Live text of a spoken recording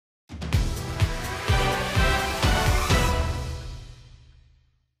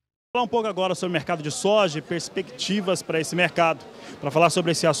Falar um pouco agora sobre o mercado de soja e perspectivas para esse mercado. Para falar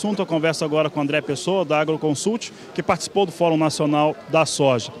sobre esse assunto, eu converso agora com o André Pessoa, da Agrocunsult, que participou do Fórum Nacional da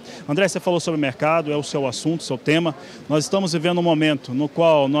Soja. André, você falou sobre o mercado, é o seu assunto, seu tema. Nós estamos vivendo um momento no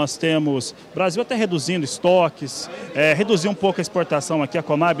qual nós temos o Brasil até reduzindo estoques, reduzir um pouco a exportação aqui, a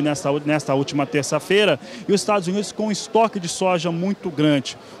Conab, nesta última terça-feira, e os Estados Unidos com um estoque de soja muito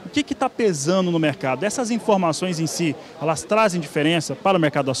grande. O que está pesando no mercado? Essas informações em si, elas trazem diferença para o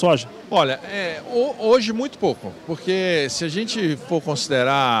mercado da soja? Olha, hoje muito pouco, porque se a gente for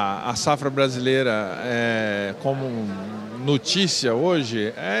considerar a safra brasileira como notícia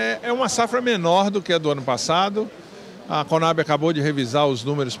hoje, é uma safra menor do que a do ano passado. A Conab acabou de revisar os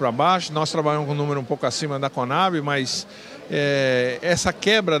números para baixo, nós trabalhamos com um número um pouco acima da Conab, mas essa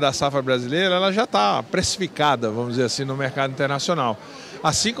quebra da safra brasileira ela já está precificada, vamos dizer assim, no mercado internacional.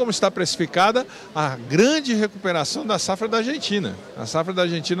 Assim como está precificada a grande recuperação da safra da Argentina. A safra da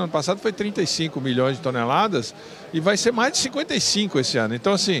Argentina no ano passado foi 35 milhões de toneladas e vai ser mais de 55 esse ano.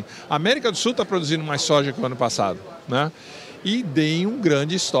 Então, assim, a América do Sul está produzindo mais soja que o ano passado, né? E tem um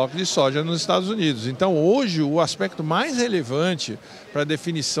grande estoque de soja nos Estados Unidos. Então, hoje, o aspecto mais relevante para a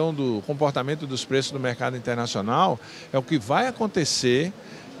definição do comportamento dos preços no mercado internacional é o que vai acontecer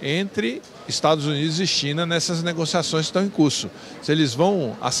entre Estados Unidos e China nessas negociações que estão em curso. Se eles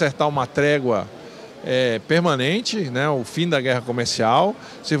vão acertar uma trégua permanente, né, o fim da guerra comercial,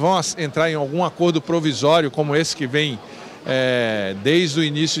 se vão entrar em algum acordo provisório como esse que vem desde o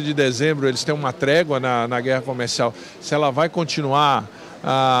início de dezembro, eles têm uma trégua na guerra comercial, se ela vai continuar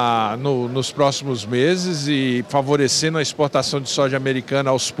nos próximos meses e favorecendo a exportação de soja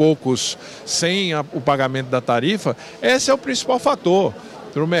americana aos poucos, sem o pagamento da tarifa, esse é o principal fator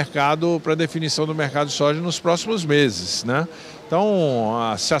para o mercado, para a definição do mercado de soja nos próximos meses, né? Então,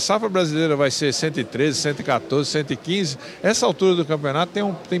 se a safra brasileira vai ser 113, 114, 115, essa altura do campeonato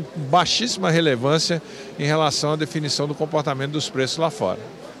tem baixíssima relevância em relação à definição do comportamento dos preços lá fora.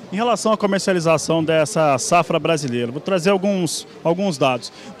 Em relação à comercialização dessa safra brasileira, vou trazer alguns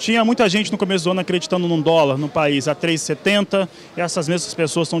dados. Tinha muita gente no começo do ano acreditando num dólar no país a 3,70. Essas mesmas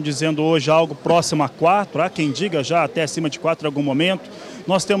pessoas estão dizendo hoje algo próximo a 4, há quem diga já até acima de 4 em algum momento.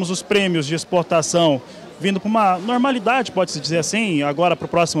 Nós temos os prêmios de exportação vindo para uma normalidade, pode-se dizer assim, agora para o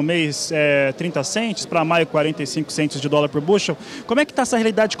próximo mês 30 centes, para maio 45 centes de dólar por bushel. Como é que está essa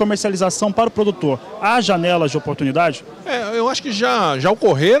realidade de comercialização para o produtor? Há janelas de oportunidade? Eu acho que já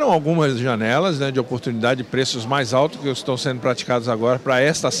ocorreram algumas janelas, né, de oportunidade de preços mais altos que estão sendo praticados agora para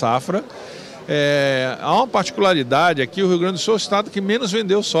esta safra. Há uma particularidade aqui, o Rio Grande do Sul é o estado que menos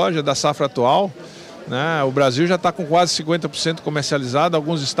vendeu soja da safra atual. O Brasil já está com quase 50% comercializado,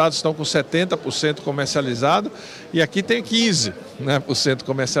 alguns estados estão com 70% comercializado e aqui tem 15%, né,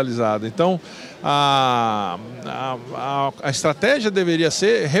 comercializado. Então, a estratégia deveria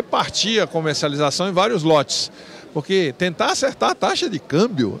ser repartir a comercialização em vários lotes, porque tentar acertar a taxa de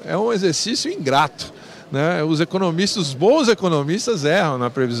câmbio é um exercício ingrato. Os bons economistas erram na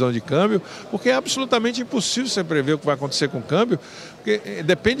previsão de câmbio, porque é absolutamente impossível você prever o que vai acontecer com o câmbio, porque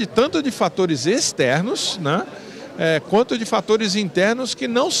depende tanto de fatores externos, né, quanto de fatores internos que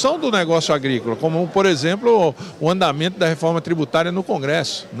não são do negócio agrícola, como, por exemplo, o andamento da reforma tributária no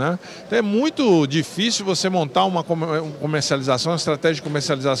Congresso, né? Então é muito difícil você montar uma comercialização, uma estratégia de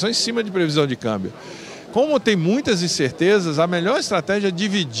comercialização em cima de previsão de câmbio. Como tem muitas incertezas, a melhor estratégia é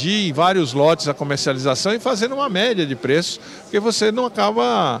dividir em vários lotes a comercialização e fazer uma média de preços, porque você não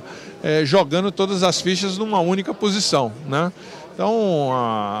acaba jogando todas as fichas numa única posição, né? Então,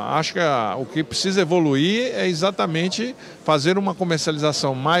 acho que o que precisa evoluir é exatamente fazer uma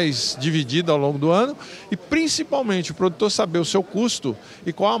comercialização mais dividida ao longo do ano e, principalmente, o produtor saber o seu custo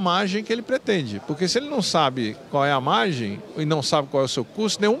e qual a margem que ele pretende. Porque se ele não sabe qual é a margem e não sabe qual é o seu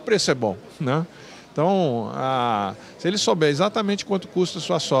custo, nenhum preço é bom, né? Então, se ele souber exatamente quanto custa a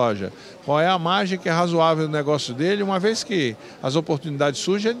sua soja, qual é a margem que é razoável no negócio dele, uma vez que as oportunidades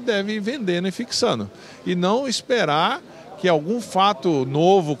surgem, ele deve ir vendendo e fixando. E não esperar que algum fato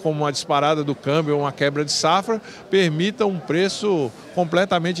novo, como uma disparada do câmbio ou uma quebra de safra, permita um preço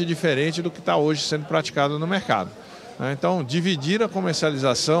completamente diferente do que está hoje sendo praticado no mercado. Então, dividir a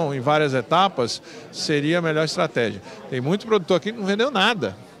comercialização em várias etapas seria a melhor estratégia. Tem muito produtor aqui que não vendeu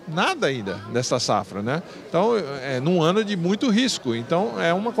nada ainda dessa safra, né? Então, num ano de muito risco. Então,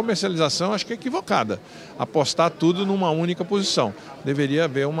 é uma comercialização, acho que equivocada. Apostar tudo numa única posição. Deveria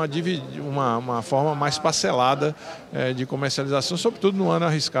haver uma forma mais parcelada de comercialização, sobretudo num ano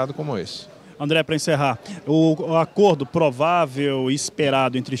arriscado como esse. André, para encerrar, o acordo provável e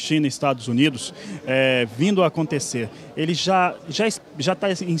esperado entre China e Estados Unidos, vindo a acontecer, ele já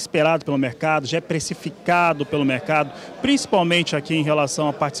está esperado pelo mercado, já é precificado pelo mercado, principalmente aqui em relação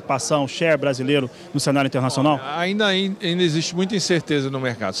à participação, share brasileiro no cenário internacional? Ainda existe muita incerteza no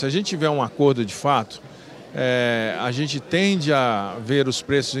mercado. Se a gente tiver um acordo de fato, a gente tende a ver os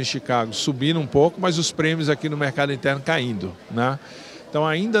preços em Chicago subindo um pouco, mas os prêmios aqui no mercado interno caindo, né? Então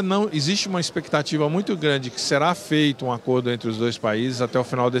ainda não existe uma expectativa muito grande que será feito um acordo entre os dois países até o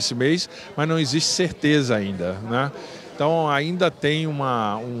final desse mês, mas não existe certeza ainda, né? Então ainda tem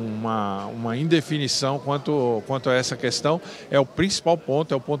uma indefinição quanto a essa questão. É o principal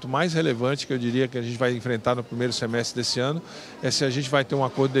ponto, é o ponto mais relevante que eu diria que a gente vai enfrentar no primeiro semestre desse ano, é se a gente vai ter um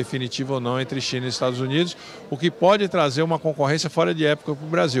acordo definitivo ou não entre China e Estados Unidos, o que pode trazer uma concorrência fora de época para o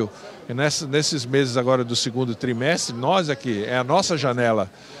Brasil. E nesses meses agora do segundo trimestre, nós aqui, é a nossa janela.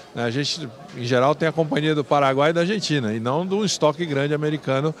 A gente, em geral, tem a companhia do Paraguai e da Argentina, e não do estoque grande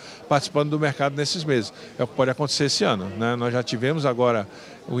americano participando do mercado nesses meses. É o que pode acontecer esse ano, né? Nós já tivemos agora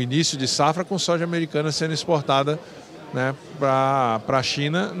o início de safra com soja americana sendo exportada, né, para a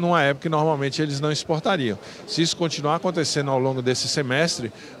China, numa época que normalmente eles não exportariam. Se isso continuar acontecendo ao longo desse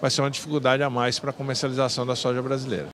semestre, vai ser uma dificuldade a mais para a comercialização da soja brasileira.